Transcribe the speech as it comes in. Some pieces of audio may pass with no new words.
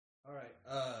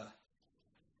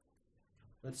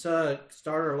Let's start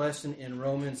our lesson in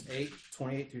Romans 8,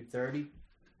 28 through 30,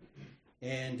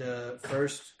 and 1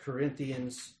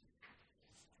 Corinthians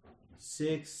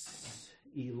 6,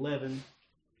 11.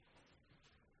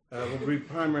 We'll be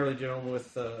primarily dealing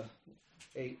with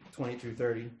 8, 20 through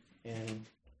 30, and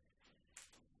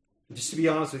just to be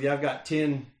honest with you, I've got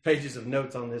 10 pages of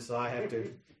notes on this, so I have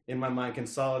to, in my mind,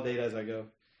 consolidate as I go.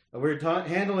 We're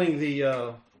handling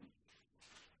the...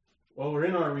 we're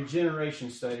in our regeneration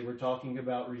study. We're talking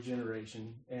about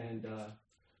regeneration, and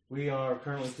we are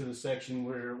currently to the section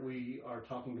where we are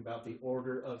talking about the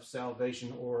order of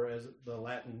salvation, or as the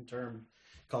Latin term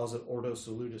calls it, ordo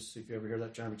salutis. If you ever hear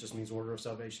that term, it just means order of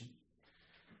salvation.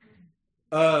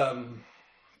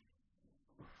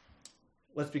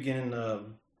 Let's begin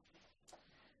in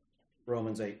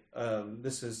Romans 8.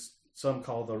 This is some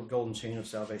call the golden chain of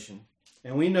salvation.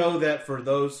 And we know that for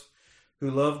those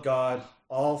who love God,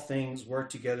 all things work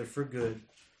together for good,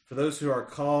 for those who are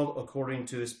called according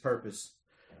to his purpose.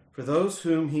 For those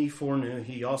whom he foreknew,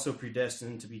 he also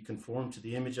predestined to be conformed to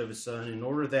the image of his Son, in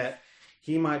order that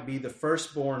he might be the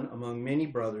firstborn among many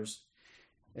brothers.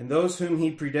 And those whom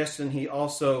he predestined, he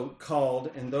also called,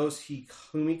 and those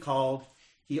whom he called,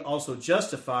 he also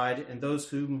justified, and those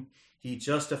whom he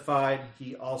justified,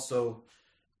 he also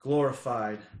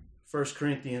glorified. 1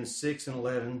 Corinthians 6 and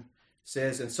 11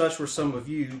 says, and such were some of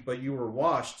you, but you were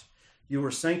washed, you were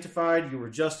sanctified, you were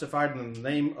justified in the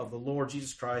name of the Lord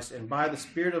Jesus Christ, and by the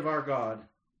Spirit of our God.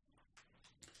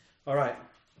 All right.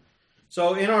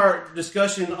 So in our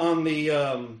discussion on the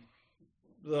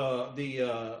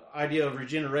idea of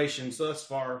regeneration thus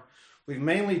far, we've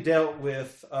mainly dealt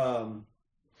with the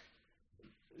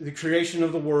creation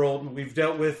of the world. We've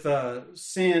dealt with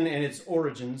sin and its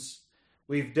origins.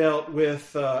 We've dealt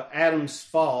with Adam's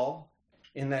fall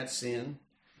in that sin,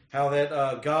 how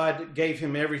that God gave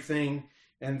him everything,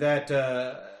 and that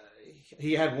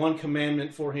he had one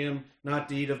commandment for him, not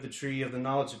to eat of the tree of the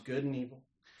knowledge of good and evil.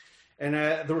 And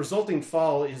the resulting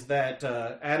fall is that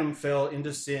Adam fell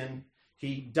into sin.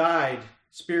 He died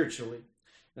spiritually.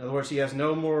 In other words, he has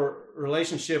no more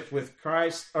relationship with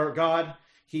Christ or God.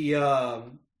 He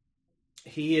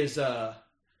is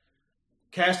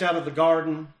cast out of the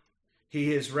garden.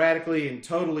 He is radically and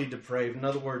totally depraved. In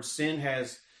other words, sin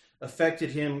has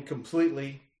affected him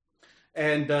completely.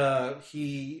 And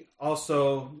he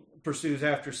also pursues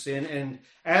after sin. And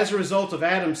as a result of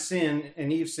Adam's sin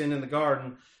and Eve's sin in the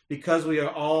garden, because we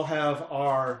all have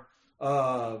our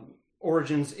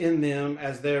origins in them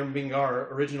as them being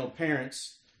our original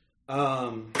parents,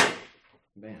 man,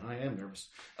 I am nervous.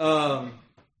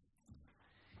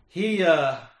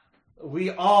 We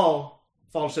all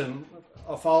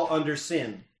fall under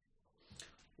sin.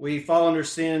 We fall under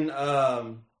sin.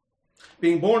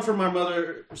 Being born from our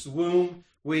mother's womb,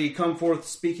 we come forth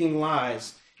speaking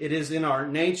lies. It is in our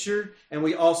nature, and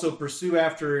we also pursue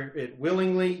after it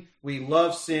willingly. We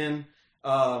love sin.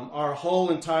 Our whole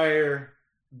entire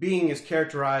being is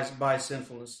characterized by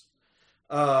sinfulness.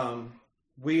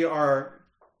 We are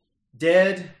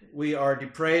dead, we are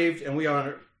depraved, and we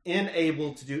are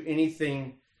unable to do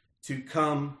anything to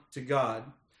come to God.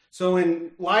 So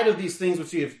in light of these things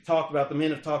which we have talked about, the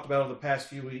men have talked about over the past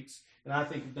few weeks, and I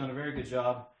think we've done a very good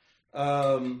job,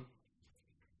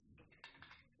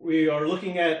 we are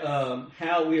looking at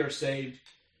how we are saved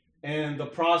and the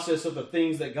process of the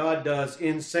things that God does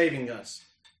in saving us.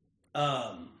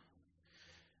 The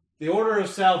order of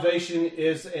salvation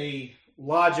is a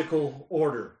logical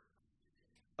order.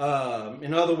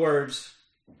 In other words,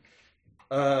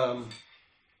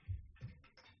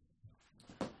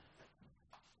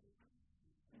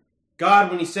 God,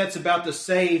 when he sets about to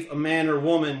save a man or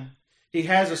woman, he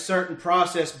has a certain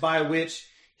process by which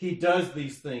he does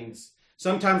these things.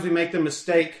 Sometimes we make the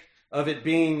mistake of it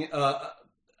being,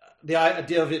 the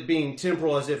idea of it being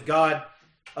temporal, as if God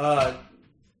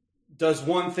does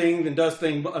one thing, then does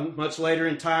things much later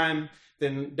in time,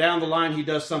 then down the line he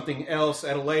does something else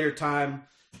at a later time.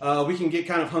 We can get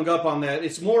kind of hung up on that.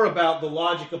 It's more about the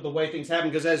logic of the way things happen,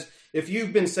 because if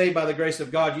you've been saved by the grace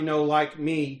of God, you know, like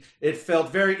me, it felt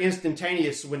very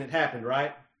instantaneous when it happened,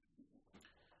 right?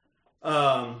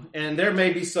 And there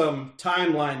may be some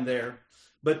timeline there,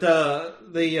 but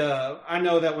I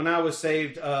know that when I was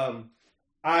saved,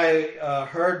 I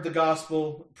heard the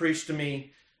gospel preached to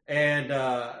me, and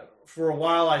for a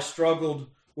while I struggled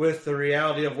with the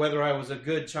reality of whether I was a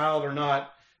good child or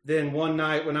not. Then one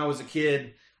night when I was a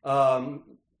kid,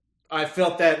 I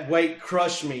felt that weight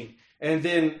crush me. And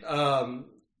then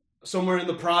somewhere in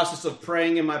the process of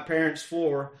praying in my parents'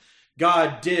 floor,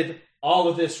 God did all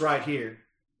of this right here.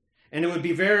 And it would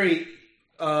be very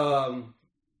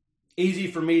easy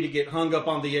for me to get hung up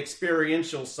on the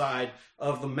experiential side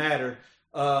of the matter,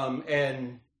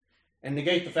 and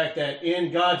negate the fact that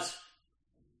in God's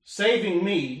saving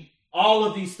me, all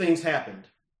of these things happened.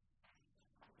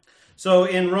 So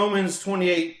in Romans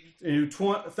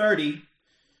 28:30,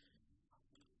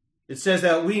 it says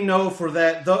that we know for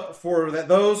that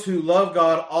those who love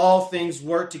God, all things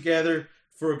work together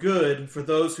for good, for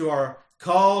those who are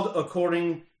called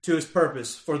according to his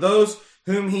purpose. For those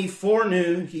whom he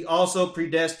foreknew, he also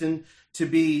predestined to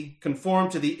be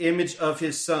conformed to the image of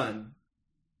his Son.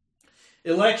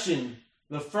 Election,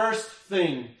 the first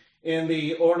thing in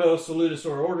the Ordo Salutis,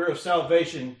 or order of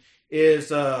salvation,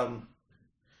 is an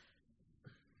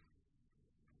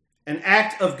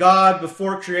act of God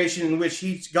before creation in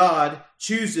which God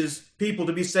chooses people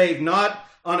to be saved, not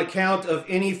on account of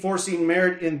any foreseen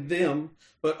merit in them,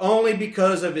 but only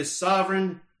because of his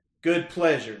sovereign good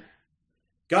pleasure.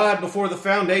 God, before the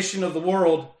foundation of the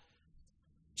world,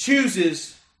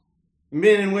 chooses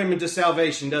men and women to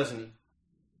salvation, doesn't he?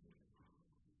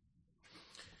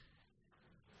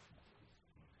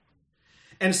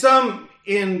 And some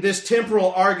in this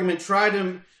temporal argument try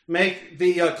to make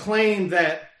the claim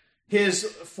that his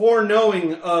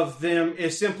foreknowing of them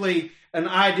is simply an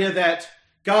idea that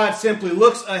God simply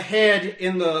looks ahead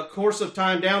in the course of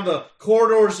time, down the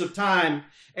corridors of time,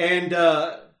 and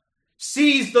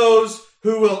sees those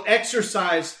who will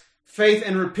exercise faith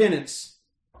and repentance.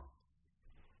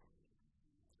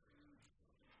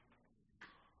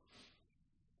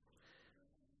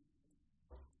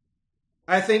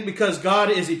 I think because God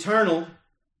is eternal,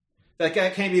 that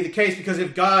can't be the case, because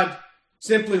if God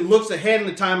simply looks ahead in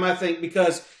the time, I think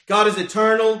because God is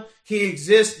eternal, he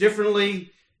exists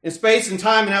differently in space and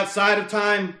time and outside of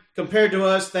time compared to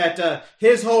us, that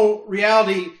his whole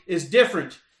reality is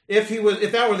different. If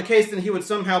that were the case, then he would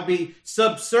somehow be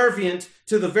subservient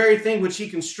to the very thing which he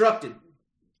constructed.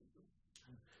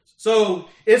 So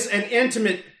it's an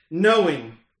intimate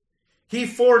knowing. He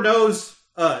foreknows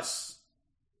us.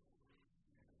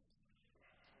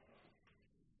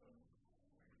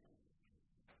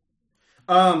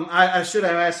 I should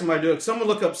have asked somebody to do it. Someone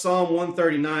look up Psalm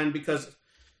 139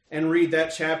 and read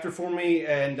that chapter for me,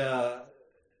 and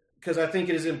because I think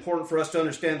it is important for us to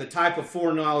understand the type of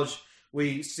foreknowledge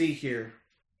we see here.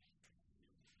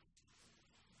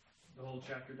 The whole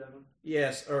chapter, Devin?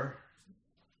 Yes.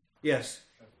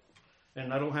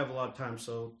 And I don't have a lot of time,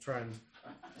 so try and...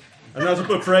 I'm not to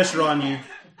put pressure on you,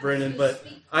 Brendan, but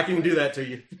I can do that to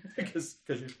you because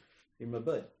you're my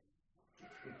bud.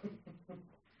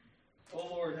 O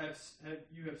Lord,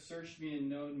 you have searched me and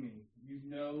known me. You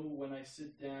know when I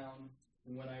sit down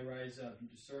and when I rise up. You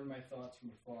discern my thoughts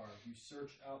from afar. You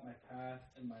search out my path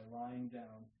and my lying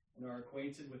down, and are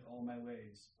acquainted with all my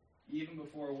ways. Even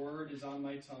before a word is on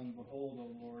my tongue, behold,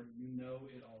 O Lord, you know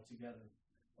it altogether.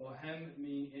 O hem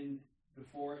me in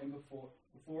behind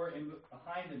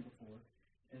and before,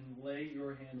 and lay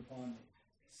your hand upon me.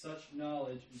 Such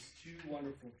knowledge is too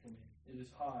wonderful for me. It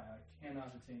is high, I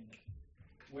cannot attain it.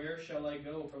 Where shall I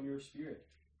go from your spirit?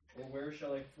 Or where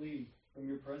shall I flee from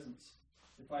your presence?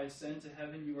 If I ascend to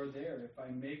heaven, you are there. If I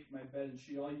make my bed in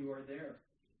Sheol, you are there.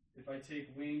 If I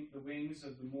take the wings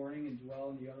of the morning and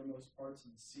dwell in the uttermost parts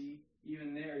of the sea,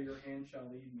 even there your hand shall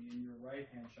lead me, and your right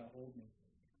hand shall hold me.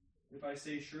 If I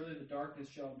say, surely the darkness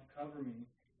shall cover me,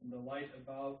 and the light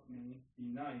about me be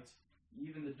night,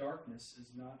 even the darkness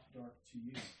is not dark to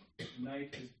you. The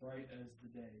night is bright as the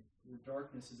day. Your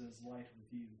darkness is as light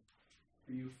with you.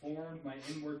 For you formed my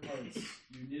inward parts.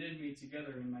 You knitted me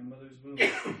together in my mother's womb.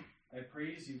 I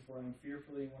praise you, for I am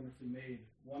fearfully and wonderfully made.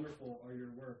 Wonderful are your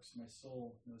works. My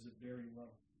soul knows it very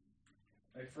well.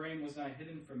 My frame was not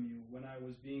hidden from you when I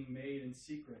was being made in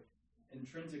secret,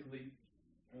 intrinsically,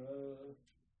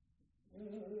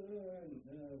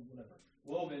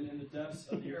 woven in the depths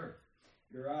of the earth.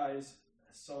 Your eyes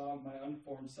saw my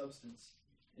unformed substance.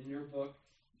 In your book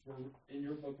were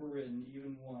written,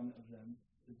 even one of them,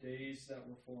 the days that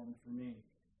were formed for me,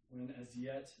 when as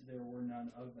yet there were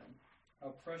none of them. How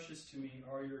precious to me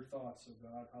are your thoughts, O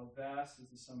God! How vast is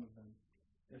the sum of them!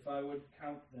 If I would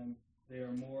count them, they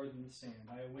are more than the sand.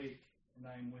 I awake, and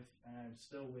I am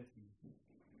still with you.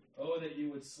 Oh, that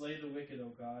you would slay the wicked, O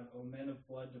God! O men of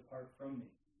blood, depart from me.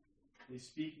 They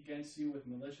speak against you with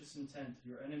malicious intent.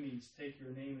 Your enemies take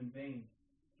your name in vain.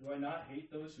 Do I not hate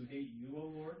those who hate you, O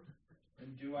Lord?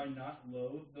 And do I not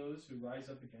loathe those who rise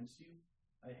up against you?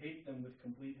 I hate them with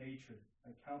complete hatred.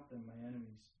 I count them my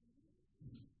enemies.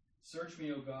 Search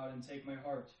me, O God, and take my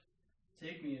heart.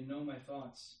 Take me and know my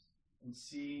thoughts, and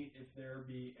see if there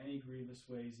be any grievous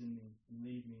ways in me, and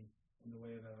lead me in the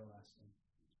way of everlasting.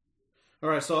 All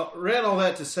right, so I read all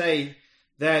that to say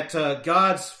that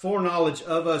God's foreknowledge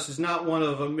of us is not one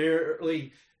of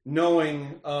merely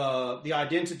knowing the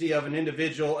identity of an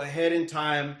individual ahead in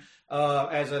time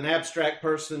as an abstract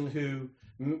person who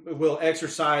will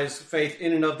exercise faith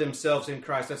in and of themselves in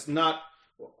Christ. That's not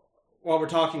what we're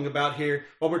talking about here.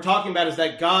 What we're talking about is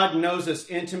that God knows us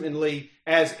intimately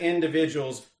as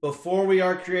individuals before we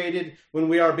are created, when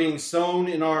we are being sown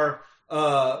in our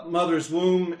mother's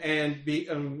womb, and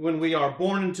when we are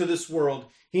born into this world.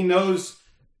 He knows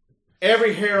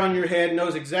every hair on your head,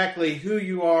 knows exactly who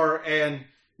you are, and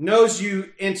knows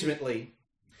you intimately.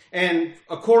 And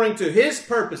according to his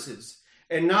purposes,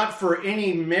 and not for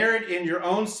any merit in your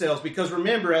own selves. Because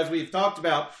remember, as we've talked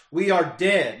about, we are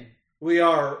dead. We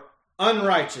are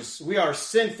unrighteous. We are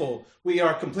sinful. We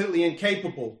are completely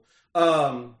incapable.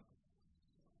 God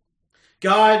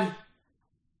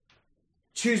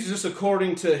chooses us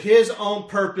according to his own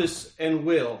purpose and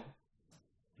will.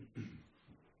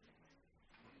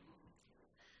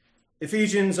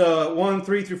 Ephesians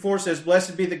 1:3-4 says,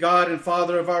 "Blessed be the God and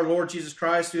Father of our Lord Jesus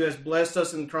Christ, who has blessed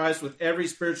us in Christ with every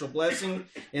spiritual blessing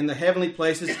in the heavenly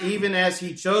places, even as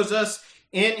he chose us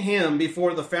in him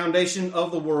before the foundation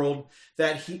of the world,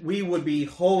 that we would be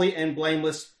holy and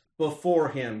blameless before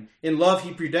him. In love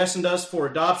he predestined us for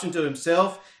adoption to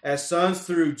himself as sons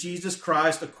through Jesus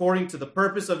Christ, according to the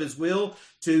purpose of his will,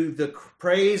 to the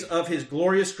praise of his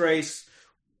glorious grace,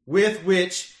 with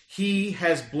which he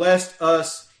has blessed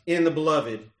us in the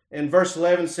beloved." And verse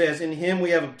 11 says, "In him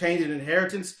we have obtained an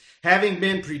inheritance, having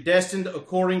been predestined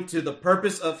according to the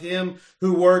purpose of him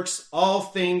who works all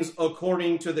things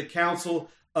according to the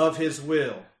counsel of his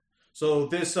will." So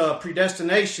this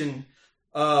predestination,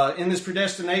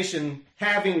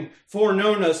 having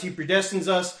foreknown us, he predestines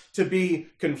us to be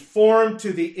conformed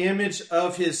to the image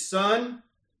of his Son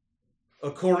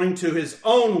according to his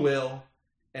own will,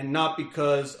 and not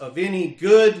because of any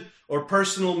good or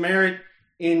personal merit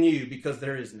in you, because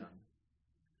there is none.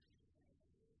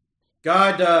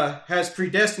 God has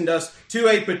predestined us to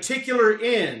a particular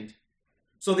end.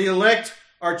 So the elect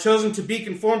are chosen to be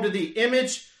conformed to the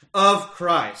image of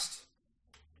Christ.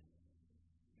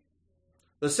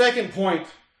 The second point,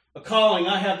 a calling,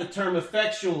 I have the term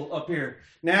effectual up here.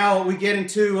 Now we get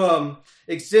into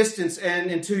existence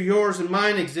and into yours and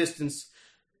mine existence.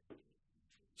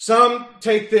 Some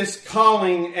take this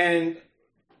calling and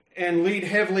lead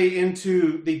heavily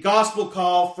into the gospel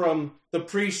call from the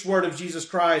preached word of Jesus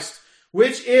Christ,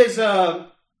 which is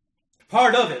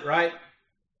part of it, right?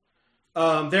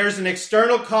 There's an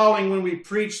external calling when we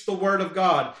preach the word of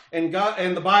God, and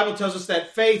the Bible tells us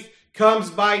that faith comes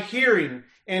by hearing,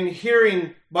 and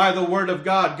hearing by the word of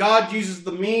God. God uses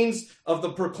the means of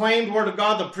the proclaimed word of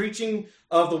God, the preaching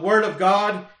of the word of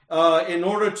God, in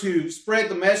order to spread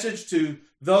the message to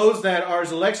those that are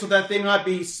his elect, so that they might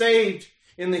be saved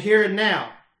in the here and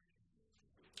now.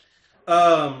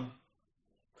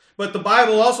 But the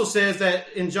Bible also says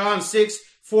that in John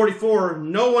 6:44,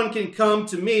 "No one can come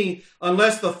to me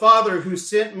unless the Father who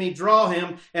sent me draw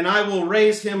him, and I will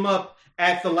raise him up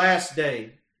at the last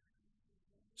day."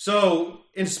 So,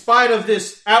 in spite of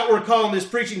this outward call and this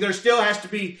preaching, there still has to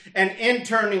be an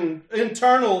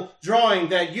internal drawing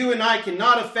that you and I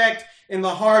cannot affect in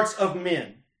the hearts of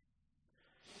men.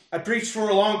 I preached for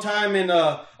a long time in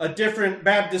a different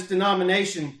Baptist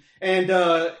denomination, and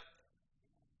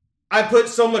I put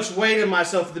so much weight in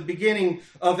myself at the beginning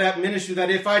of that ministry that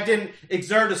if I didn't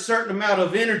exert a certain amount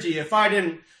of energy, if I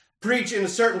didn't preach in a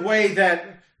certain way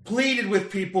that pleaded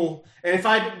with people, and if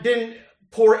I didn't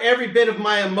pour every bit of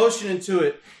my emotion into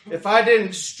it, if I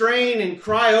didn't strain and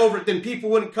cry over it, then people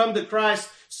wouldn't come to Christ.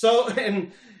 So,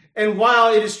 and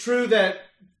while it is true that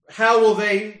how will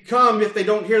they come if they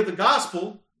don't hear the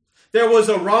gospel, there was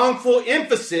a wrongful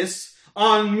emphasis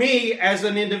on me as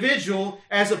an individual,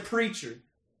 as a preacher.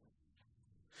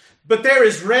 But there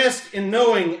is rest in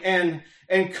knowing and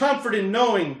comfort in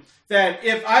knowing that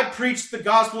if I preach the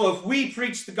gospel, if we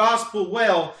preach the gospel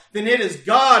well, then it is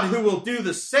God who will do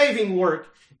the saving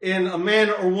work in a man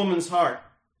or woman's heart.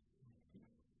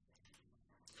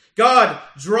 God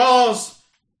draws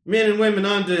men and women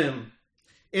unto him.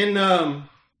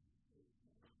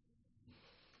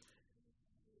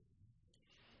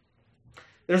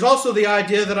 There's also the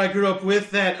idea that I grew up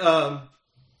with that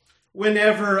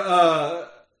whenever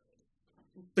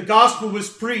the gospel was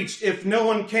preached, if no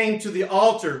one came to the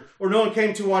altar or no one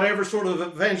came to whatever sort of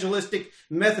evangelistic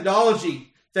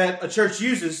methodology that a church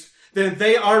uses, then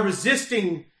they are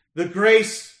resisting the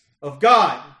grace of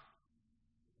God.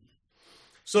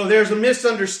 So there's a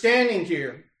misunderstanding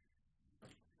here.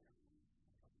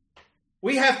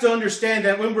 we have to understand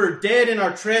that when we're dead in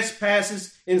our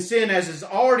trespasses and sin, as has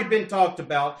already been talked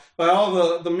about by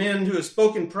all the men who have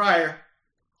spoken prior,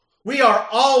 we are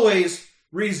always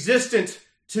resistant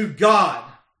to God.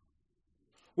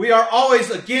 We are always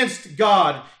against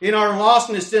God in our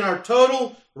lostness, in our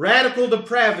total radical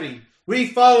depravity. We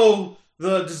follow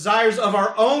the desires of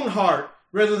our own heart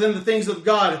rather than the things of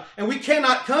God, and we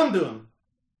cannot come to Him.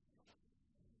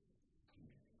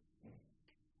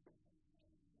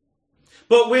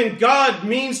 But when God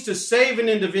means to save an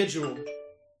individual,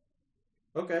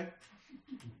 okay,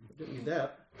 I didn't need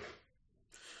that.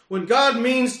 When God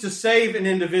means to save an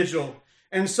individual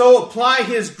and so apply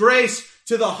His grace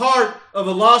to the heart of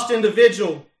a lost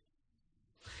individual,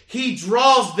 He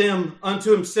draws them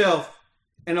unto Himself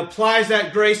and applies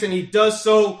that grace, and He does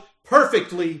so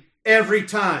perfectly every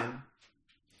time.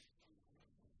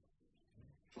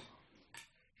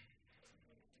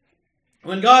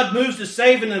 When God moves to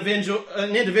save an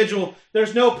individual,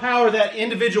 there's no power that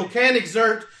individual can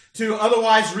exert to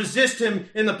otherwise resist Him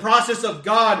in the process of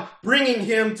God bringing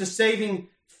him to saving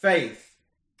faith.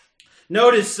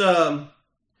 Notice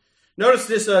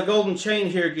this golden chain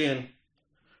here again.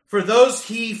 For those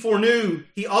He foreknew,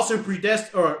 He also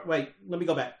predestined. Let me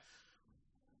go back.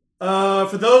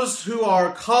 For those who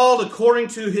are called according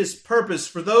to His purpose,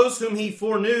 for those whom He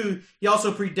foreknew, He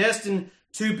also predestined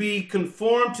to be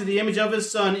conformed to the image of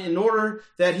His Son, in order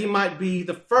that He might be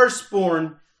the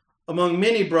firstborn among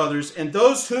many brothers. And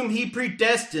those whom He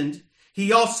predestined,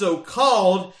 He also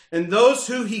called. And those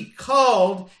who He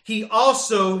called, He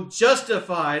also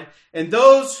justified. And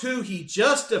those who He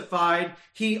justified,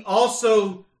 He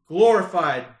also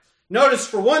glorified. Notice,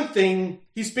 for one thing,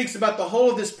 he speaks about the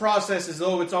whole of this process as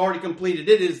though it's already completed.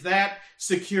 It is that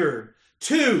secure.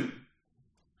 2,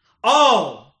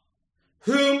 all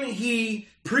whom He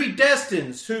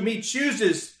predestines, whom He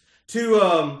chooses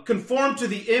to conform to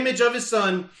the image of His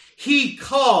Son, He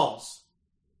calls.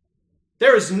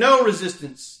 There is no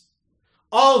resistance.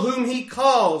 All whom He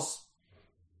calls,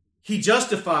 He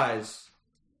justifies.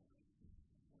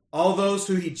 All those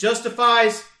who He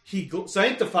justifies, He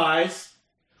sanctifies.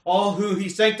 All who He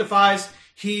sanctifies,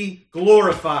 He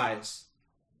glorifies.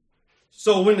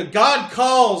 So when God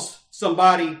calls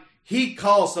somebody, He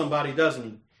calls somebody, doesn't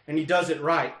He? And He does it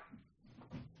right.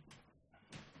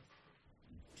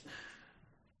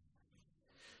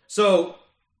 So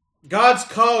God's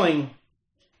calling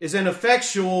is an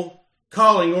effectual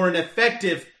calling, or an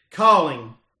effective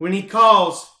calling. When He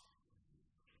calls,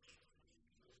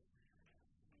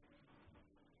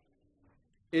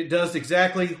 it does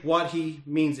exactly what He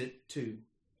means it to.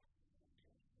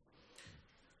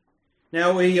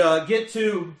 Now we get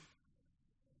to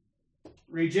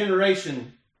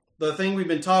regeneration, the thing we've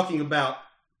been talking about,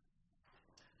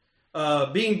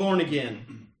 being born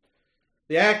again.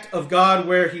 The act of God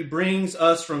where He brings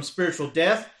us from spiritual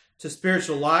death to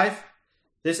spiritual life.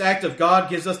 This act of God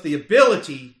gives us the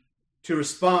ability to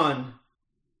respond,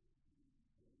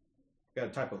 got a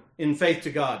typo, in faith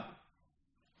to God.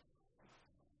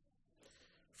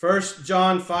 1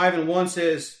 John 5:1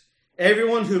 says,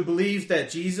 everyone who believes that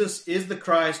Jesus is the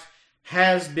Christ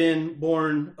has been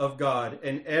born of God,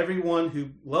 and everyone who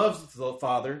loves the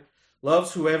Father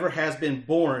loves whoever has been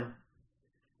born.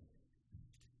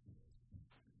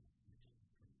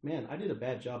 Man, I did a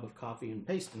bad job of copy and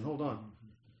pasting. Hold on.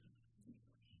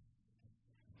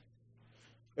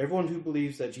 Everyone who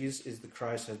believes that Jesus is the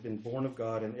Christ has been born of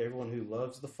God, and everyone who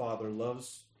loves the Father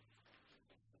loves...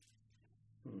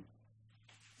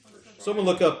 Someone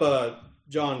look up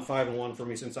John 5:1 for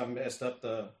me, since I messed up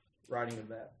the writing of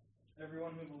that.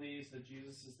 Everyone who believes that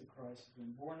Jesus is the Christ has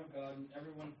been born of God, and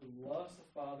everyone who loves the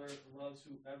Father loves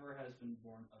whoever has been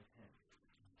born of Him.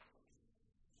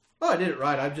 Oh, I did it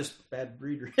right. I'm just a bad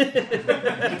reader.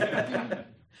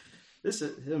 This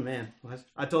is, oh man,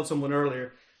 I told someone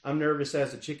earlier, I'm nervous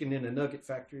as a chicken in a nugget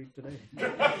factory today. You're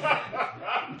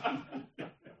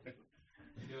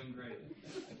doing great.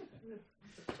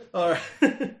 All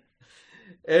right.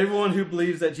 Everyone who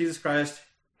believes that Jesus Christ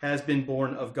has been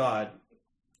born of God.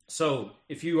 So,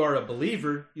 if you are a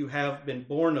believer, you have been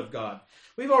born of God.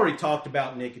 We've already talked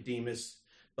about Nicodemus,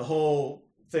 the whole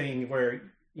thing where,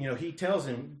 he tells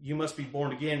him, you must be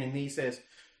born again. And he says,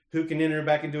 who can enter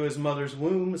back into his mother's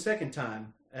womb a second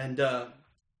time? And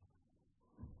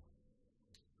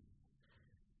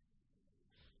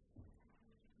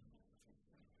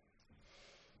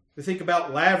we think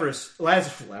about Lazarus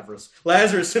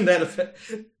in that effect.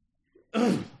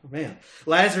 Oh, man.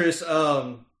 Lazarus,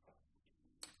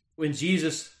 when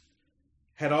Jesus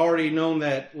had already known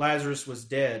that Lazarus was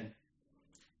dead,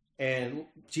 and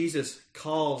Jesus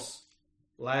calls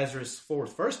Lazarus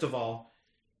forth. First of all,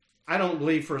 I don't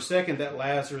believe for a second that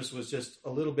Lazarus was just a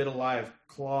little bit alive,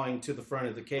 clawing to the front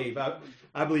of the cave.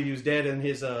 I believe he was dead, and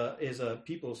his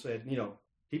people said,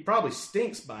 he probably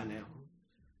stinks by now.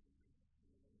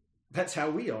 That's how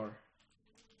we are.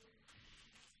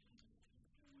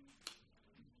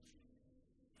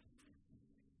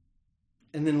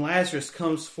 And then Lazarus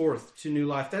comes forth to new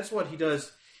life. That's what he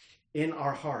does in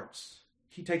our hearts.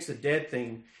 He takes a dead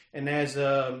thing, and as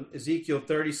Ezekiel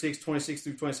 36, 26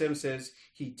 through 27 says,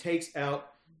 he takes out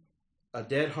a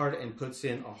dead heart and puts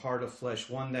in a heart of flesh,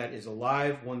 one that is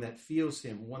alive, one that feels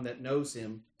him, one that knows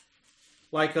him.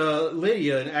 Like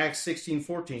Lydia in Acts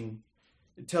 16:14,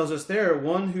 it tells us there,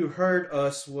 one who heard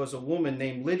us was a woman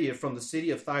named Lydia from the city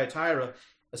of Thyatira,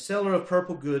 a seller of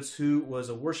purple goods who was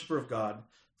a worshiper of God.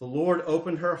 The Lord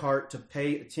opened her heart to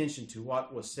pay attention to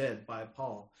what was said by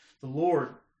Paul. The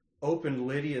Lord opened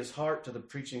Lydia's heart to the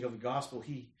preaching of the gospel.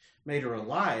 He made her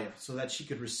alive so that she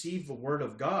could receive the word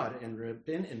of God and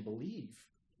repent and believe.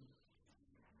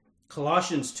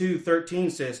 Colossians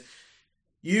 2:13 says,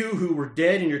 you who were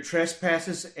dead in your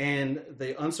trespasses and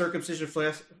the uncircumcision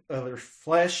of their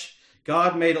flesh,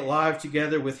 God made alive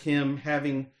together with him,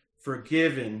 having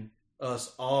forgiven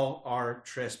us all our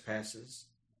trespasses.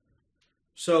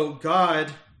 So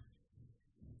God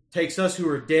takes us who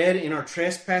are dead in our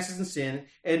trespasses and sin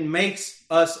and makes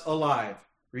us alive.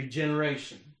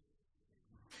 Regeneration.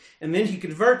 And then he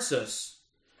converts us.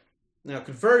 Now,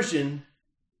 conversion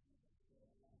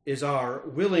is our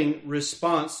willing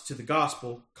response to the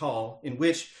gospel call, in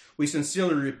which we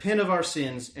sincerely repent of our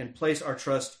sins and place our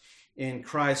trust in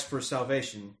Christ for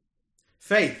salvation.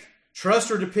 Faith,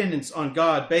 trust or dependence on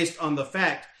God based on the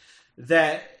fact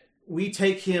that we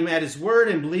take him at his word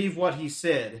and believe what he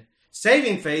said.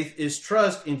 Saving faith is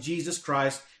trust in Jesus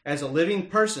Christ as a living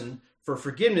person for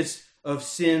forgiveness of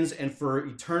sins and for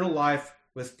eternal life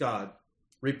with God.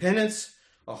 Repentance,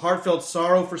 a heartfelt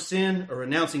sorrow for sin, a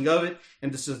renouncing of it,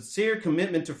 and the sincere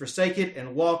commitment to forsake it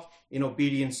and walk in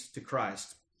obedience to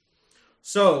Christ.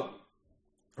 So,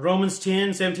 Romans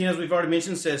 10:17, as we've already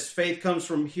mentioned, says faith comes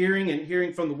from hearing and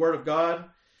hearing from the word of God.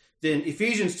 Then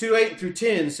Ephesians 2:8 through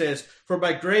 10 says, for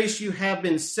by grace you have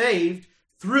been saved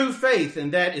through faith,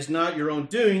 and that is not your own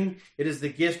doing. It is the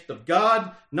gift of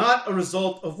God, not a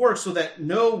result of works, so that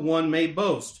no one may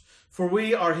boast. For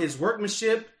we are his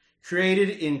workmanship, created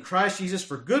in Christ Jesus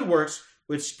for good works,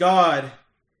 which God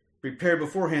prepared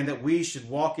beforehand that we should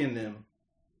walk in them.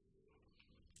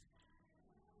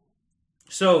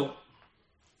 So,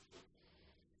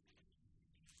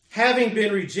 having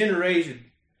been regenerated,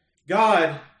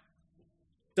 God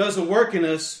does a work in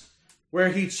us where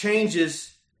he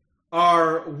changes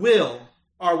our will,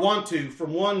 our want to,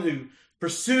 from one who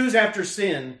pursues after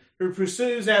sin, who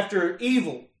pursues after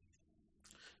evil,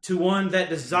 to one that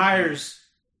desires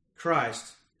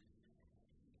Christ.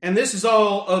 And this is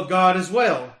all of God as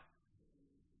well,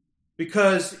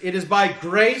 because it is by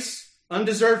grace,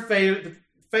 undeserved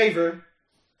favor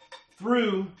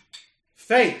through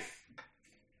faith.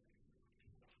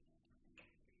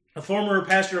 A former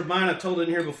pastor of mine, I've told it in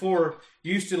here before,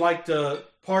 used to like to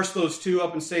parse those two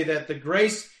up and say that the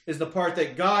grace is the part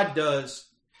that God does,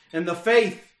 and the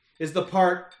faith is the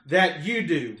part that you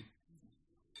do.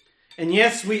 And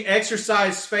yes, we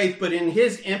exercise faith, but in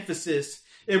his emphasis,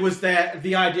 it was that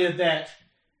the idea that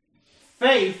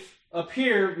faith up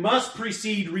here must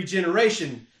precede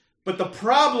regeneration. But the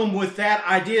problem with that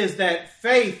idea is that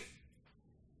faith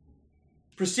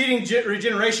preceding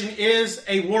regeneration is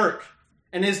a work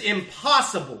and is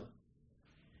impossible.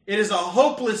 It is a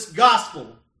hopeless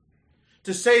gospel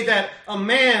to say that a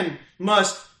man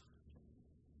must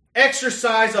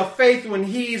exercise a faith when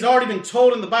he's already been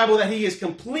told in the Bible that he is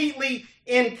completely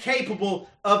incapable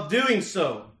of doing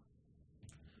so.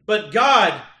 But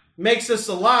God makes us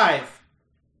alive.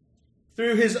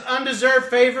 Through his undeserved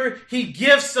favor, he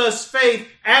gives us faith.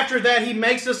 After that, he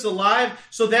makes us alive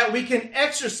so that we can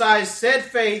exercise said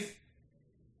faith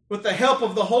with the help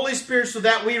of the Holy Spirit so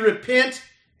that we repent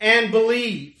and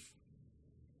believe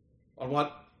on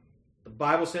what the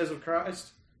Bible says of Christ,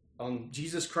 on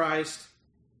Jesus Christ,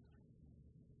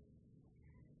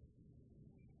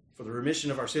 for the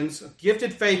remission of our sins.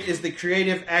 Gifted faith is the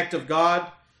creative act of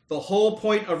God. The whole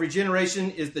point of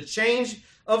regeneration is the change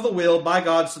of the will by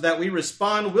God so that we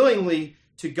respond willingly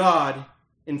to God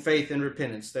in faith and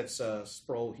repentance. That's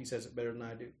Sproul. He says it better than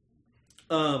I do.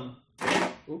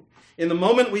 In the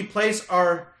moment we place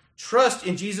our trust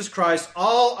in Jesus Christ,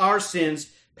 all our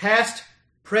sins, past,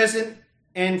 present,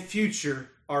 and future,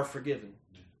 are forgiven.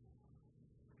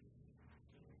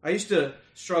 I used to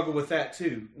struggle with that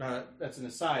too. That's an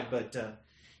aside, but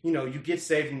you get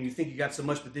saved and you think you got so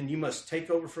much, but then you must take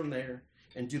over from there.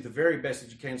 and do the very best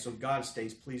that you can so God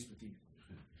stays pleased with you.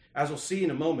 As we'll see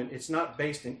in a moment, it's not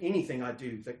based in anything I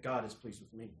do that God is pleased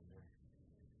with me.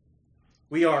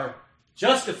 We are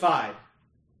justified.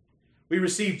 We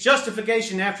receive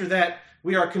justification. After that,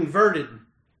 we are converted,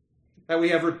 that we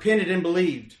have repented and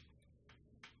believed.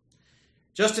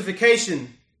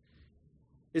 Justification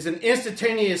is an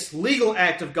instantaneous legal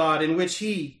act of God in which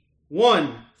he,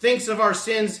 1, thinks of our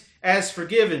sins as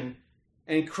forgiven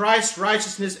and Christ's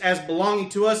righteousness as belonging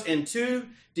to us, and 2,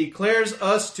 declares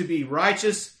us to be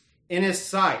righteous in his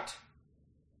sight.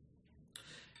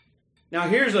 Now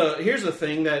here's a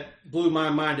thing that blew my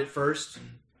mind at first,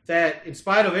 that in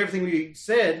spite of everything we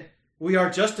said, we are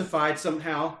justified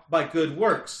somehow by good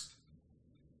works.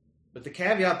 But the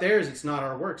caveat there is it's not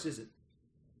our works, is it?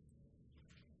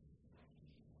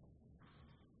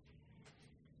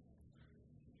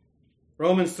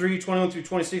 Romans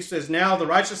 3:21-26 says, "Now the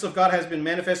righteousness of God has been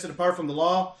manifested apart from the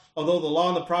law, although the law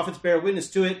and the prophets bear witness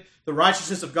to it, the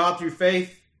righteousness of God through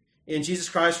faith in Jesus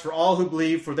Christ for all who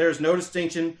believe, for there is no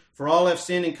distinction, for all have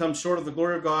sinned and come short of the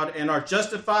glory of God, and are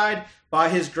justified by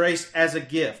his grace as a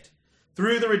gift,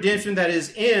 through the redemption that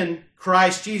is in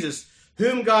Christ Jesus,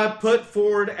 whom God put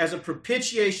forward as a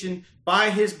propitiation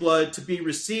by his blood to be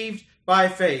received by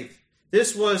faith.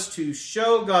 This was to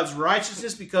show God's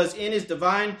righteousness, because in his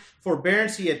divine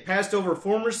forbearance he had passed over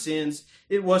former sins.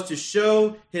 It was to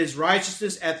show his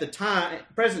righteousness at the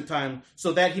present time,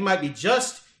 so that he might be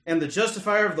just and the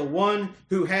justifier of the one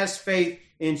who has faith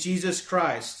in Jesus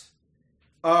Christ."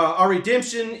 Our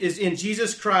redemption is in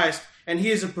Jesus Christ, and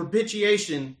he is a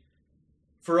propitiation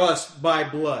for us by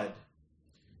blood.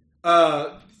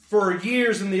 For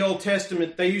years in the Old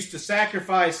Testament, they used to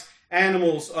sacrifice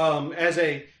animals as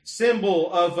a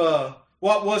symbol of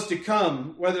what was to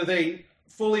come, whether they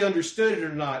fully understood it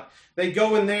or not. They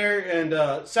go in there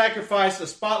and sacrifice a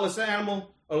spotless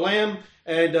animal, a lamb,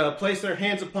 and place their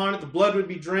hands upon it. The blood would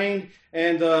be drained,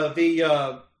 and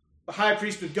the high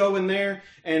priest would go in there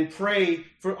and pray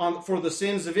for the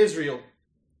sins of Israel.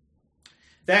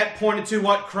 That pointed to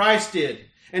what Christ did.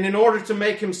 And in order to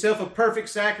make himself a perfect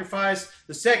sacrifice,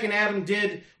 the second Adam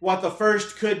did what the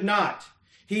first could not.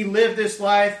 He lived this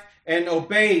life and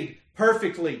obeyed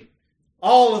perfectly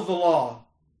all of the law.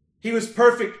 He was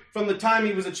perfect from the time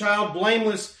he was a child,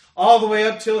 blameless all the way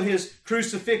up till his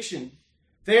crucifixion.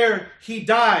 There he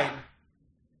died.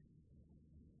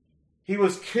 He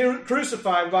was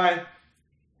crucified by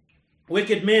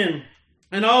wicked men.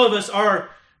 And all of us are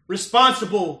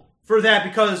responsible for that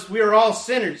because we are all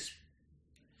sinners.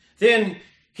 Then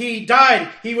he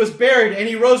died, he was buried, and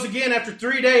he rose again after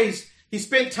 3 days. He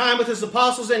spent time with his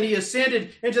apostles and he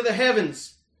ascended into the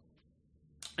heavens.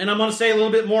 And I'm going to say a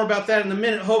little bit more about that in a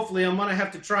minute. Hopefully, I'm going to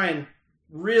have to try and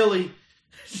really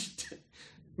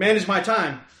manage my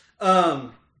time.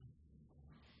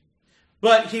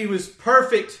 But he was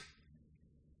perfect,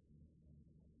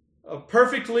 a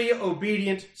perfectly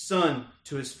obedient son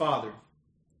to his Father.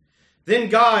 Then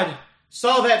God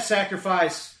saw that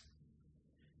sacrifice,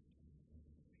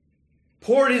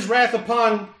 poured his wrath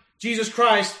upon Jesus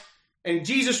Christ, and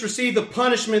Jesus received the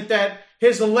punishment that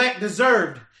his elect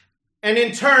deserved. And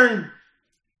in turn,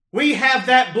 we have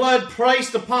that blood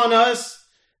placed upon us,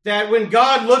 that when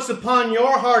God looks upon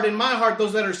your heart and my heart,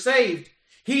 those that are saved,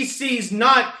 he sees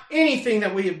not anything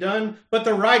that we have done, but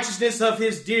the righteousness of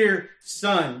his dear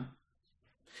Son.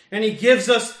 And he gives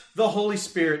us the Holy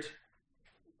Spirit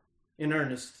in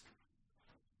earnest.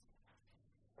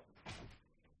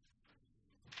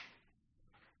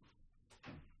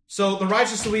 So the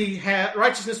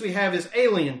righteousness we have is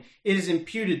alien. It is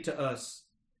imputed to us.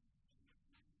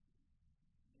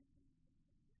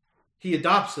 He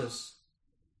adopts us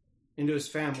into his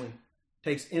family,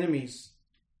 takes enemies,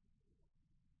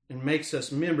 and makes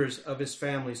us members of his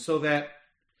family, so that,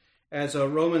 as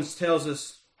Romans tells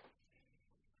us,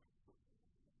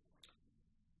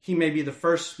 he may be the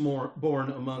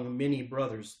firstborn among many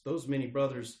brothers. Those many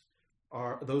brothers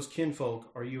those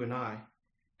kinfolk are you and I,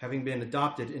 having been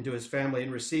adopted into his family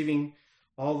and receiving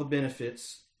all the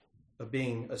benefits of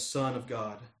being a son of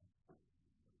God.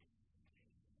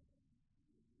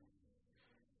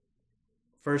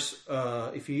 First,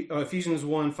 Ephesians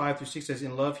 1:5-6 says,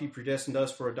 "In love he predestined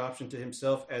us for adoption to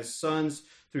himself as sons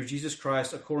through Jesus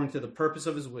Christ, according to the purpose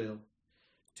of his will,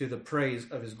 to the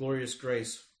praise of his glorious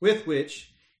grace, with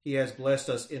which he has blessed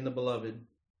us in the beloved."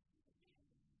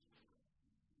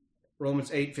 Romans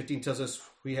 8:15 tells us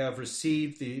we have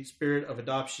received the spirit of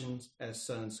adoption as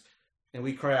sons, and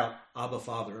we cry out, "Abba,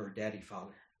 Father," or "Daddy,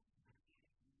 Father."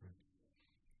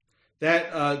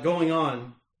 That going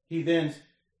on, he then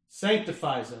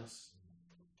sanctifies us.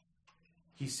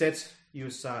 He sets you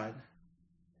aside.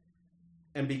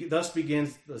 and thus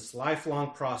begins this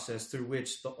lifelong process through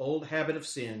which the old habit of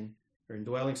sin, or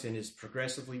indwelling sin, is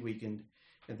progressively weakened,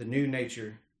 and the new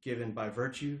nature given by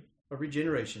virtue of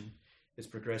regeneration is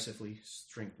progressively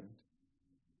strengthened.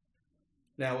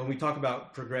 Now, when we talk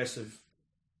about progressive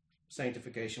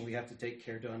sanctification, we have to take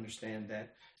care to understand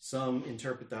that some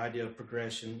interpret the idea of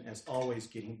progression as always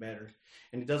getting better,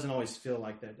 and it doesn't always feel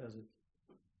like that, does it?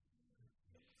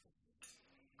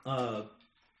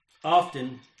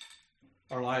 Often,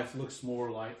 our life looks more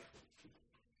like,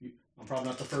 I'm probably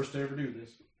not the first to ever do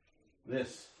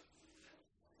this.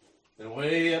 Then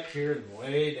way up here, then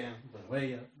way down, then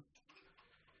way up.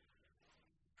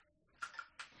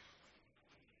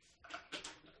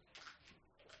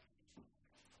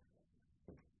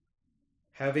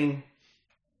 Having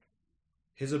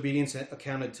his obedience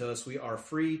accounted to us, we are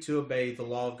free to obey the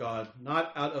law of God,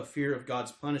 not out of fear of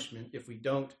God's punishment if we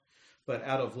don't, but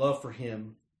out of love for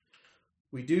him.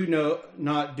 We do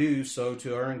not do so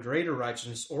to earn greater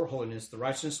righteousness or holiness. The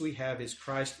righteousness we have is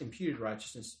Christ's imputed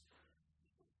righteousness.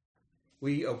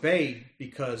 We obey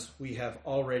because we have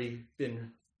already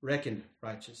been reckoned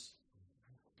righteous.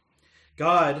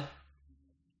 God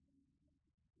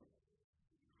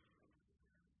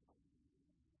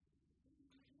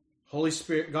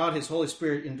His Holy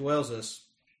Spirit indwells us.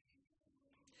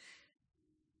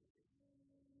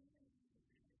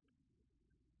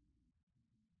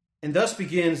 And thus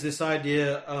begins this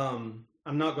idea, I'm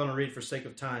not going to read for sake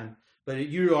of time, but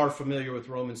you are familiar with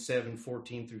Romans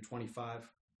 7:14 through 25.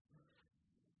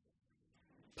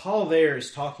 Paul there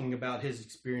is talking about his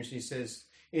experience. He says,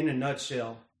 in a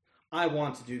nutshell, I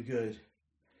want to do good,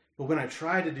 but when I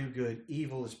try to do good,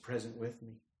 evil is present with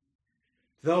me.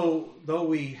 Though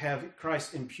we have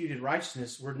Christ's imputed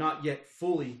righteousness, we're not yet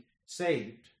fully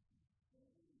saved.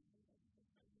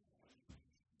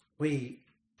 We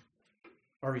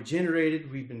are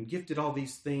regenerated. We've been gifted all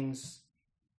these things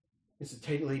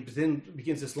instantaneously, but then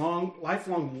begins this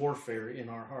lifelong warfare in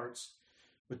our hearts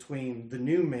between the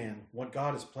new man, what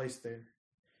God has placed there,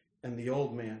 and the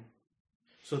old man,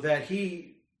 so that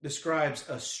he describes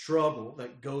a struggle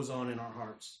that goes on in our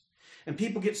hearts. And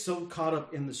people get so caught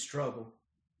up in the struggle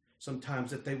sometimes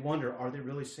that they wonder, are they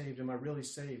really saved? Am I really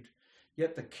saved?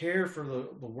 Yet the care for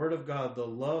the Word of God, the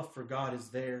love for God is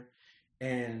there.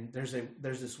 And there's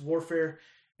this warfare.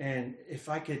 And if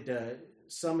I could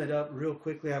sum it up real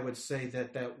quickly, I would say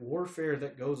that warfare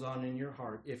that goes on in your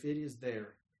heart, if it is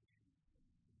there,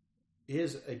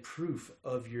 is a proof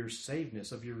of your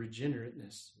savedness, of your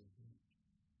regenerateness.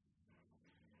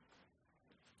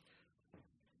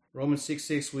 Romans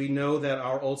 6:6, we know that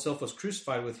our old self was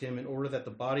crucified with him in order that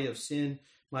the body of sin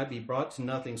might be brought to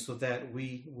nothing, so that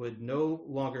we would no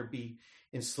longer be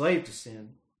enslaved to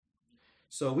sin.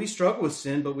 So we struggle with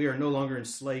sin, but we are no longer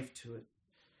enslaved to it.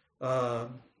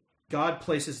 God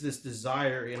places this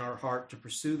desire in our heart to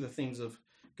pursue the things of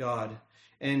God.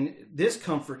 And this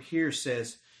comfort here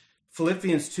says,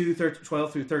 Philippians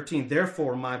 2:12 through 13,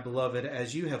 therefore, my beloved,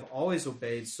 as you have always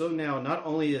obeyed, so now, not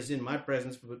only as in my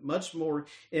presence, but much more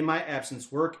in my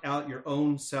absence, work out your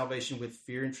own salvation with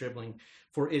fear and trembling,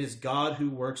 for it is God who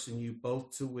works in you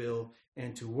both to will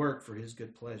and to work for his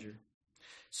good pleasure.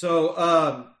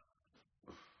 So,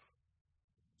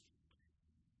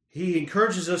 he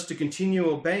encourages us to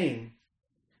continue obeying.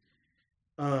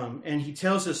 And he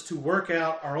tells us to work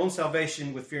out our own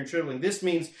salvation with fear and trembling. This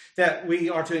means that we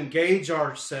are to engage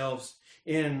ourselves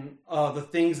in the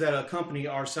things that accompany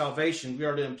our salvation. We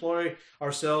are to employ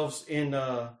ourselves in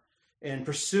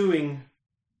pursuing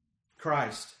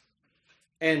Christ.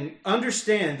 And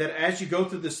understand that as you go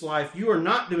through this life, you are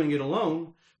not doing it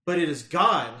alone, but it is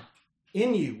God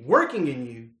in you, working in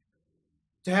you,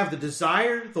 to have the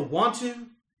desire, the want to,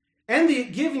 and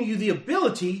giving you the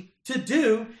ability to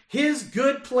do his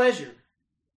good pleasure.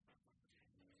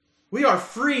 We are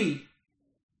free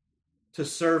to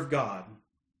serve God.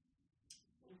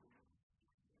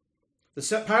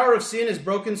 The power of sin is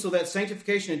broken so that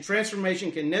sanctification and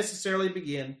transformation can necessarily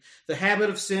begin. The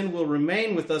habit of sin will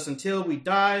remain with us until we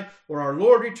die or our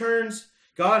Lord returns.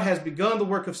 God has begun the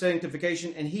work of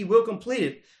sanctification and he will complete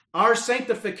it. Our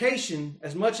sanctification,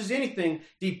 as much as anything,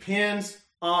 depends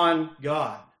on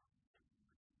God.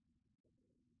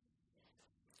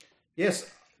 Yes,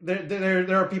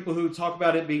 there are people who talk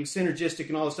about it being synergistic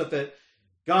and all the stuff that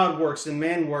God works and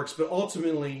man works, but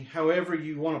ultimately, however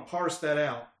you want to parse that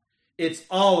out, it's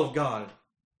all of God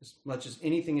as much as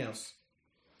anything else.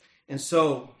 And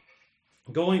so,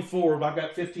 going forward, I've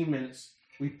got 15 minutes.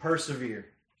 We persevere.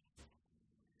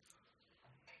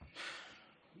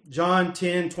 John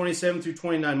 10:27 through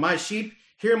 29. My sheep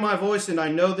hear my voice, and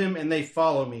I know them, and they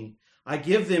follow me. I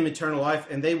give them eternal life,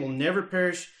 and they will never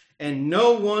perish, and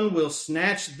no one will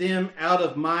snatch them out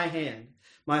of my hand.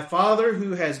 My Father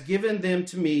who has given them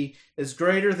to me is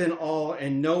greater than all,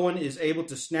 and no one is able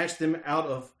to snatch them out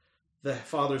of the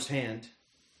Father's hand.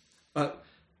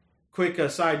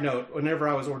 Quick side note, whenever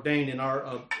I was ordained in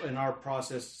our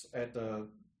process at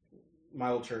my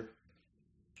old church,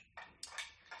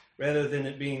 rather than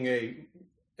it being a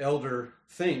elder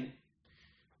thing,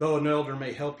 though an elder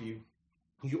may help you,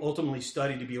 you ultimately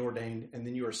study to be ordained, and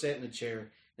then you are set in a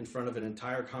chair in front of an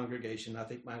entire congregation. I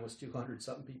think mine was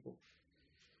 200-something people.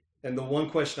 And the one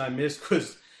question I missed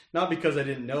was not because I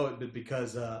didn't know it, but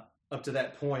because up to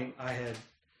that point I had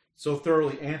so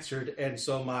thoroughly answered, and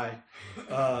so my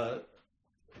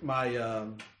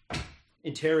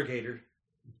interrogator,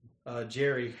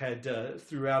 Jerry, had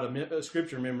threw out a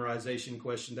scripture memorization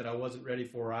question that I wasn't ready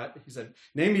for. He said,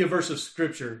 name me a verse of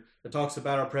scripture that talks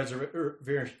about our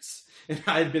perseverance. And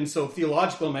I had been so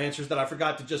theological in my answers that I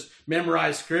forgot to just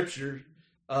memorize scripture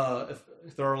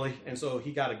thoroughly. And so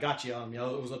he got a gotcha on me. I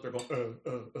was up there going,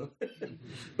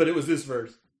 But it was this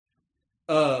verse.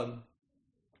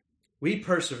 We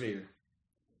persevere.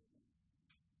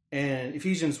 And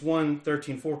Ephesians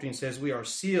 1:13-14 says, we are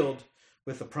sealed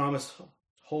with the promised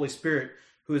Holy Spirit,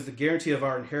 who is the guarantee of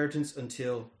our inheritance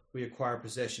until we acquire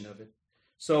possession of it.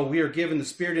 So we are given the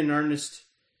spirit and earnest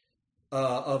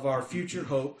of our future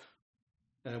hope.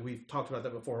 And we've talked about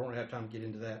that before. I won't have time to get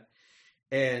into that.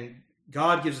 And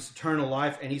God gives us eternal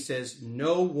life. And he says,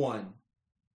 no one,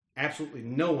 absolutely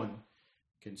no one,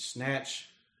 can snatch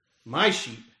my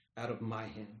sheep out of my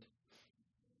hand.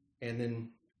 And then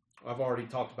I've already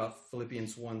talked about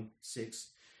Philippians 1:6.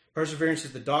 Perseverance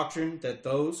is the doctrine that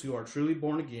those who are truly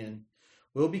born again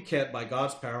will be kept by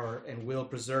God's power and will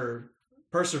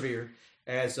persevere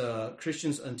as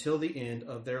Christians until the end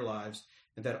of their lives,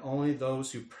 and that only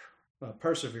those who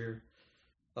persevere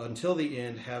until the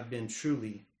end have been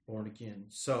truly born again.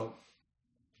 So,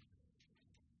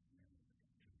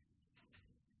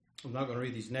 I'm not going to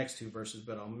read these next two verses,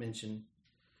 but I'll mention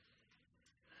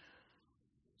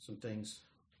some things.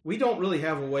 We don't really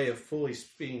have a way of fully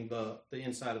seeing the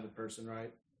inside of the person,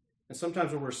 right? And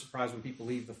sometimes we're surprised when people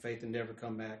leave the faith and never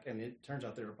come back, and it turns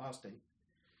out they're apostate.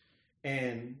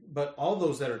 But all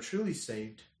those that are truly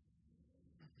saved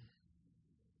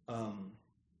cannot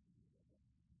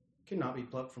be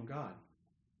plucked from God.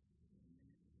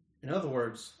 In other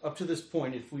words, up to this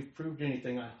point, if we've proved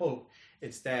anything, I hope,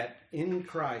 it's that in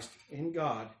Christ, in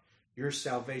God, your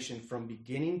salvation from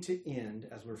beginning to end,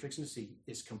 as we're fixing to see,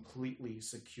 is completely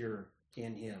secure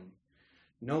in him.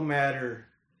 No matter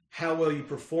how well you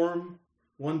perform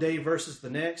one day versus the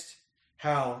next,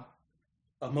 how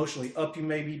emotionally up you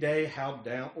may be how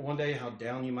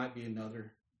down you might be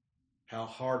another, how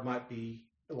hard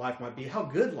life might be, how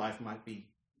good life might be.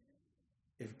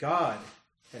 If God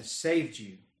has saved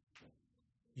you,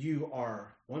 you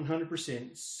are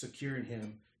 100% secure in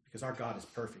him, because our God is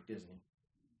perfect, isn't he?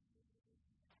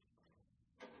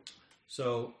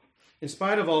 So, in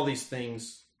spite of all these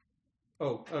things,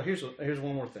 here's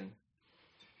one more thing.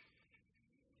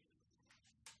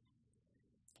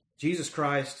 Jesus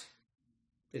Christ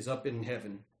is up in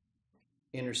heaven,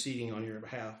 interceding on your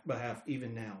behalf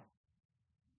even now.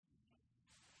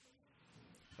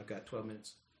 I've got 12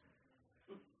 minutes.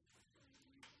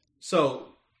 So,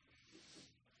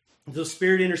 the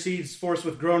Spirit intercedes for us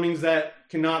with groanings that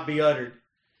cannot be uttered.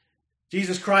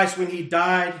 Jesus Christ, when he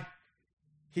died,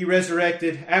 he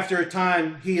resurrected. After a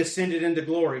time, he ascended into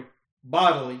glory,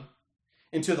 bodily,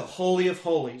 into the Holy of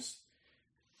Holies.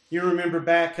 You remember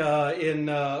back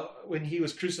when he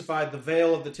was crucified, the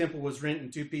veil of the temple was rent in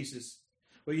two pieces.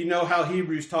 Well, you know how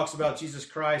Hebrews talks about Jesus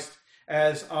Christ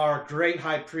as our great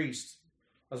high priest,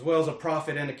 as well as a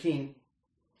prophet and a king.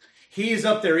 He is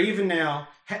up there even now,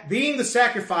 being the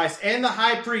sacrifice and the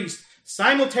high priest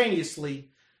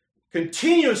simultaneously,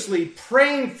 continuously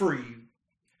praying for you,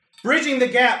 bridging the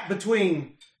gap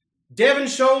between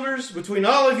Devin's shoulders, between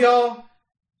all of y'all,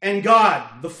 and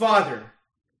God, the Father,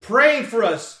 praying for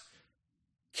us,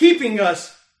 keeping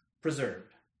us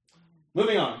preserved.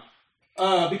 Moving on.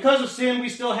 Because of sin, we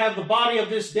still have the body of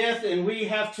this death, and we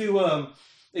have to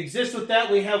exist with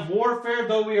that. We have warfare,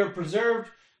 though we are preserved.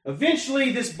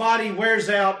 Eventually, this body wears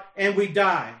out, and we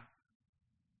die.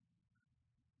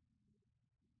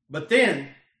 But then,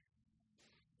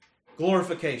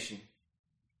 glorification.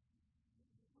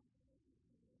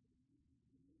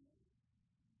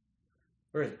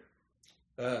 Where is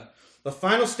it? The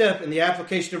final step in the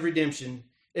application of redemption.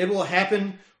 It will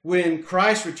happen when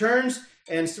Christ returns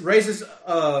and raises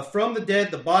from the dead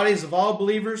the bodies of all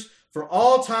believers for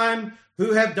all time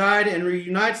who have died, and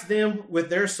reunites them with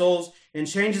their souls, and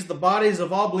changes the bodies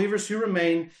of all believers who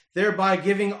remain, thereby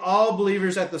giving all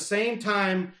believers at the same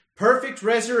time perfect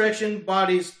resurrection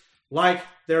bodies like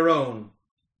their own.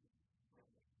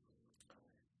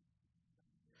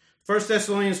 1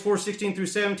 Thessalonians 4:16 through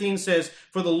 17 says,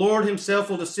 "For the Lord himself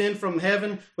will descend from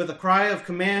heaven with a cry of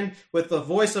command, with the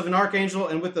voice of an archangel,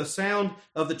 and with the sound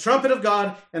of the trumpet of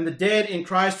God, and the dead in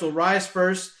Christ will rise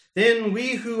first. Then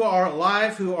we who are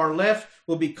alive, who are left,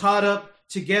 will be caught up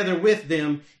together with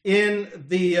them in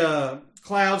the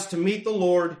clouds to meet the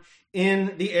Lord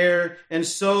in the air, and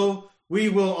so we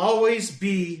will always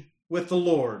be with the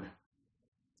Lord."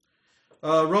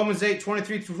 Romans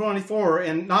 8:23 through 24,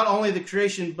 "And not only the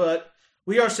creation, but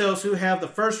we ourselves who have the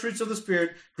first fruits of the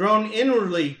Spirit, groan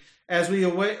inwardly as we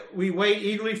wait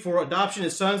eagerly for adoption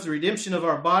as sons, the redemption of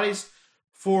our bodies.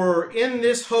 For in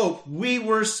this hope we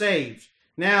were saved.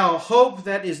 Now hope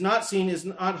that is not seen is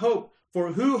not hope.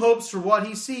 For who hopes for what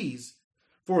he sees?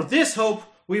 For this hope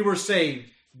we were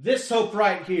saved." This hope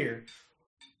right here.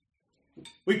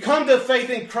 We come to faith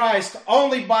in Christ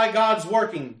only by God's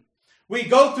working. We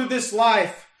go through this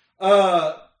life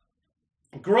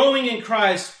growing in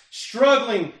Christ,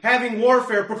 struggling, having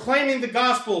warfare, proclaiming the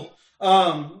gospel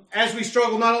as we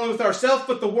struggle not only with ourselves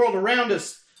but the world around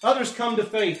us. Others come to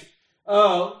faith.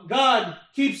 God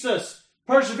keeps us,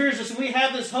 perseveres us, and we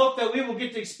have this hope that we will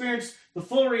get to experience the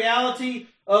full reality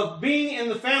of being in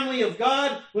the family of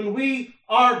God when we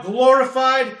are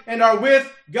glorified and are with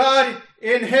God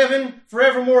in heaven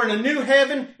forevermore, in a new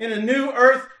heaven, in a new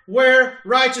earth, where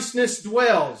righteousness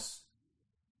dwells.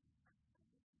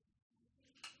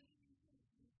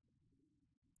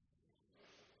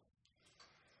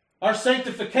 Our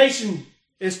sanctification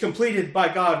is completed by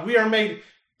God. We are made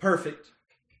perfect.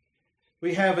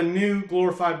 We have a new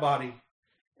glorified body,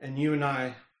 and you and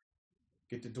I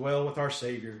get to dwell with our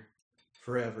Savior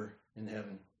forever in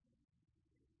heaven.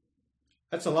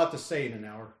 That's a lot to say in an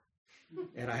hour,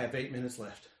 and I have 8 minutes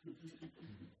left.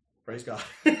 Praise God.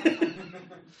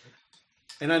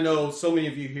 And I know so many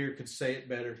of you here could say it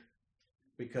better,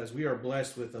 because we are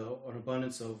blessed with an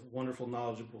abundance of wonderful,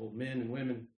 knowledgeable men and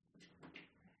women.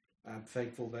 I'm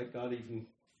thankful that God even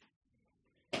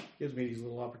gives me these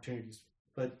little opportunities.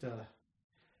 But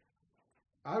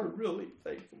I'm really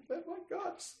thankful that my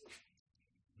God's...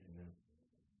 Amen.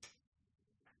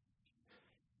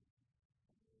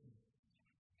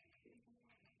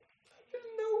 I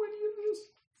didn't know any of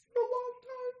this for a long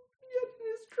time, yet in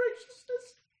His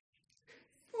graciousness,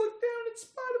 He looked down in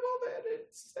spite of all that and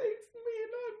saved me,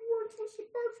 and I'm worthless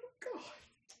apart from God.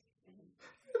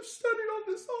 I've studied on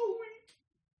this all week.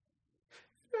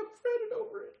 I've fretted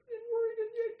over it and worried,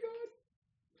 and yet God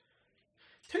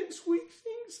takes weak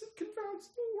things and confounds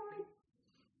the world.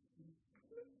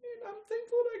 And I'm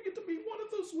thankful that I get to be one of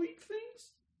those weak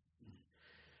things.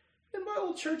 In my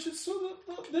old church, it's so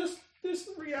that this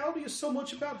reality is so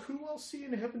much about who I'll see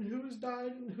in heaven, who has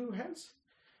died and who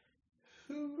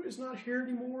is not here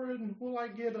anymore, and will I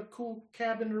get a cool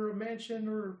cabin or a mansion,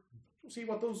 or see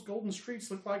what those golden streets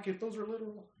look like if those are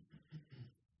literal.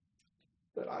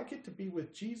 But I get to be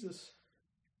with Jesus.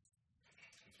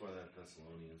 That's why that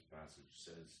Thessalonians passage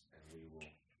says, "And we will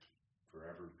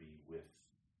forever be with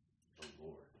the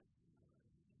Lord."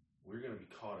 We're going to be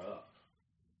caught up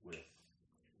with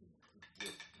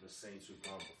the saints who've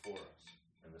gone before us,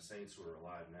 and the saints who are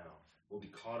alive now. We'll be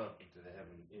caught up into the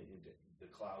heaven, into the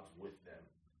clouds with them.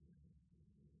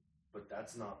 But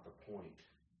that's not the point.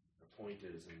 The point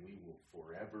is, and we will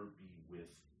forever be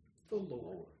with the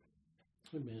Lord.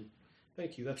 Amen.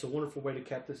 Thank you. That's a wonderful way to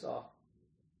cap this off.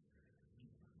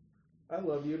 I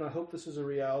love you, and I hope this is a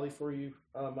reality for you.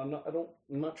 I'm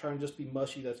not trying to just be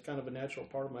mushy. That's kind of a natural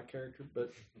part of my character,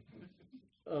 but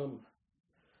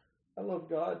I love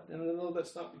God, and I know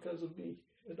that's not because of me.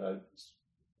 And I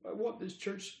want this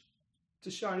church to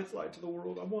shine its light to the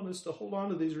world. I want us to hold on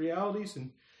to these realities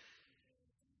and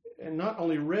not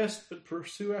only rest, but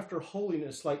pursue after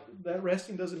holiness. Like, that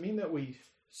resting doesn't mean that we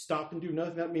stop and do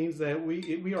nothing. That means that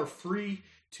we are free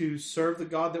to serve the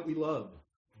God that we love.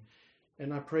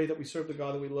 And I pray that we serve the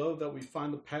God that we love, that we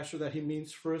find the pastor that He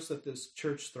means for us, that this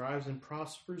church thrives and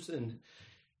prospers, and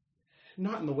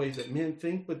not in the ways that men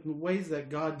think, but in the ways that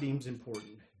God deems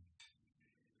important.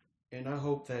 And I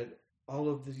hope that all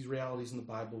of these realities in the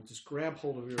Bible just grab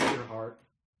hold of your heart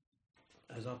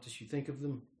as often as you think of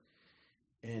them,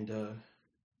 and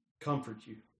comfort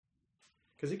you.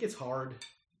 Because it gets hard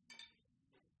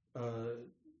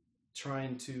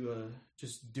trying to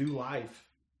just do life.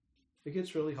 It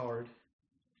gets really hard.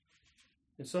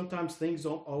 And sometimes things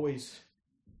don't always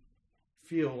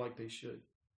feel like they should.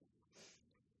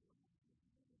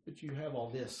 But you have all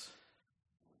this.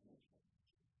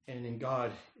 And in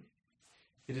God,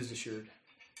 it is assured.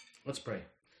 Let's pray.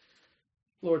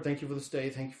 Lord, thank you for this day.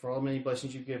 Thank you for all the many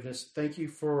blessings you've given us. Thank you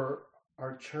for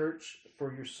our church,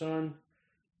 for your Son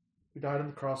who died on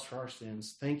the cross for our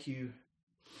sins. Thank you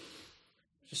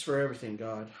just for everything,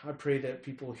 God. I pray that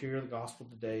people hear the gospel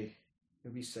today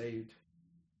and be saved.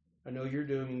 I know you're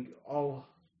doing all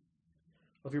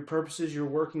of your purposes. You're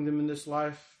working them in this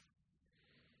life.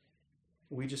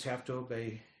 We just have to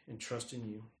obey and trust in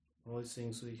you. All these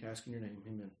things we ask in your name.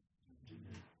 Amen.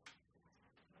 Amen.